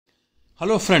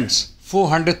Hello friends,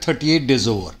 438 days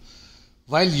over.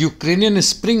 While Ukrainian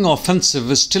Spring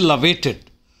Offensive is still awaited,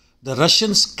 the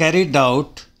Russians carried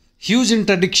out huge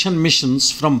interdiction missions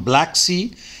from Black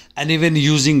Sea and even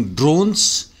using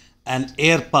drones and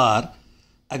air power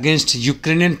against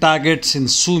Ukrainian targets in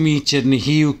Sumy,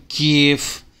 Chernihiv,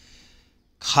 Kiev,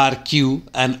 Kharkiv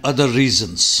and other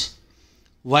regions.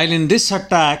 While in this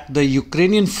attack, the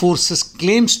Ukrainian forces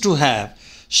claims to have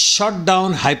shot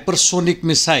down hypersonic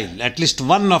missile, at least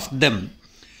one of them,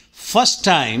 first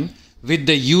time with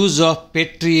the use of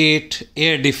Patriot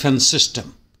air defense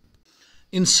system.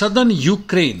 In southern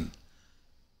Ukraine,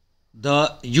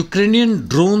 the Ukrainian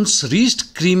drones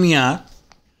reached Crimea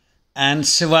and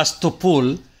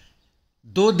Sevastopol,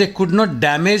 though they could not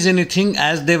damage anything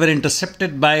as they were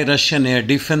intercepted by Russian air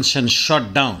defense and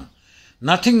shot down.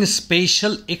 Nothing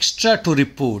special extra to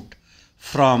report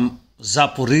from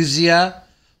Zaporizhia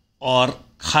or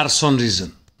Kherson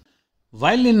region.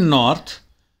 While in north,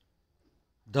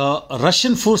 the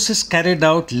Russian forces carried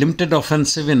out limited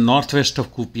offensive in northwest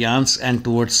of Kupiansk and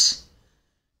towards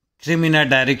Crimea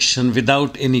direction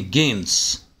without any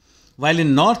gains. While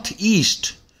in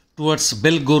northeast towards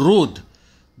Belgorod,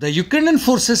 the Ukrainian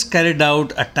forces carried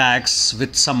out attacks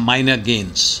with some minor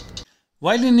gains.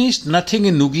 While in east, nothing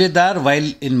in Ugledar,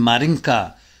 while in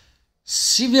Marinka,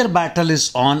 severe battle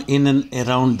is on in and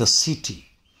around the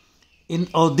city. In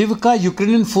Avdiivka,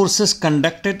 Ukrainian forces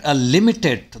conducted a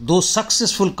limited, though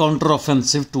successful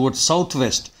counteroffensive towards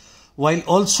southwest, while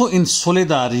also in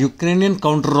Soledar, Ukrainian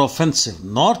counteroffensive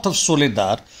north of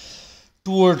Soledar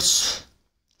towards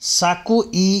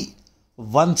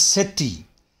Sako-e-Vanseti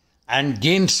and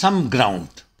gained some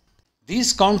ground.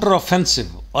 These counteroffensive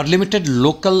or limited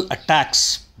local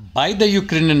attacks by the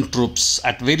Ukrainian troops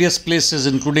at various places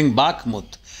including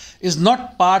Bakhmut is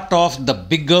not part of the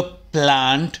bigger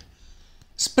planned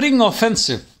Spring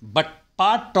Offensive, but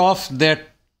part of their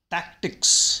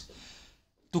tactics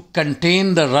to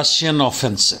contain the Russian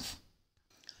offensive.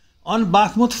 On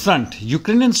Bakhmut front,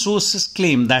 Ukrainian sources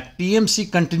claim that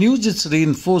PMC continues its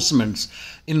reinforcements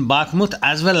in Bakhmut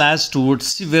as well as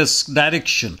towards Siversk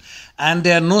direction, and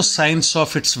there are no signs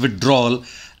of its withdrawal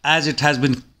as it has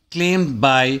been claimed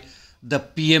by the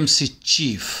PMC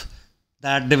chief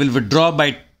that they will withdraw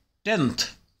by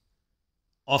 10th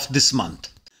of this month.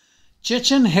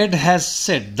 Chechen head has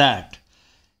said that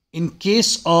in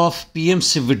case of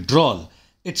PMC withdrawal,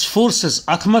 its forces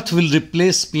Bakhmut will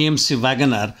replace PMC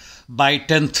Wagner by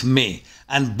 10th May,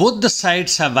 and both the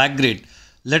sides have agreed.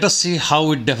 Let us see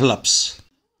how it develops.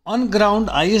 On ground,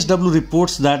 ISW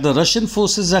reports that the Russian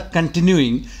forces are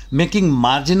continuing making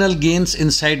marginal gains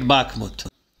inside Bakhmut.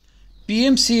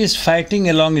 PMC is fighting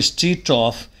along a street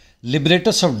of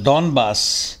Liberators of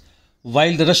Donbass,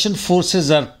 while the Russian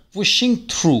forces are pushing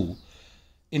through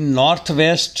in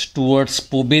northwest towards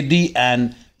Pobedi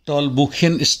and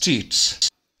Tolbukhin streets.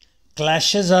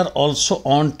 Clashes are also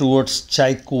on towards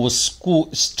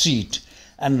Chaikovsko Street,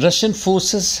 and Russian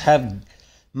forces have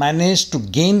managed to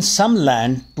gain some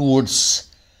land towards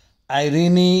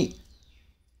Irene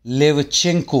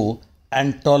Levchenko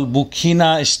and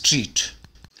Tolbukhina Street.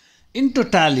 In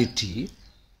totality,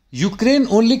 Ukraine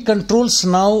only controls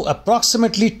now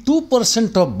approximately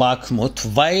 2% of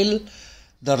Bakhmut, while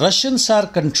the Russians are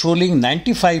controlling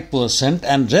 95%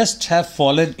 and rest have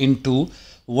fallen into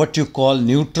what you call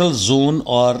neutral zone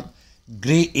or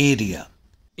grey area.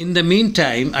 In the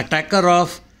meantime, attacker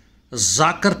of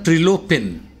Zakar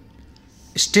Prilopin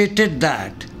stated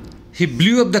that he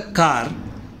blew up the car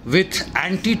with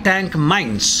anti-tank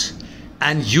mines,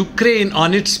 and Ukraine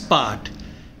on its part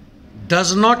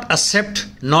does not accept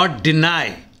nor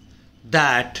deny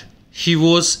that he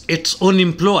was its own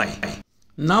employee.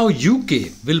 Now UK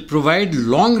will provide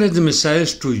long-range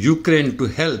missiles to Ukraine to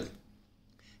help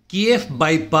Kiev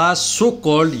bypass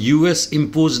so-called US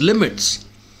imposed limits,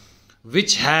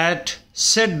 which had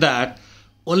said that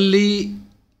only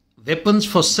weapons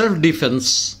for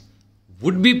self-defense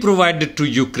would be provided to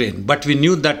Ukraine. But we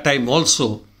knew that time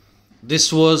also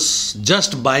this was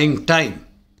just buying time.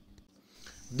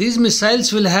 These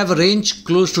missiles will have a range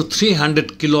close to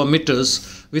 300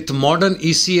 kilometers with modern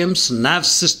ECMs, nav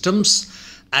systems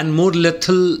and more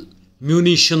lethal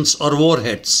munitions or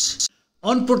warheads.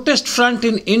 On protest front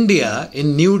in India,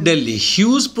 in New Delhi,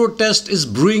 huge protest is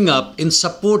brewing up in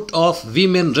support of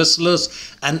women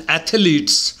wrestlers and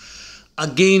athletes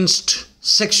against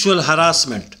sexual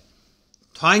harassment.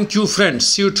 Thank you friends.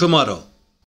 See you tomorrow.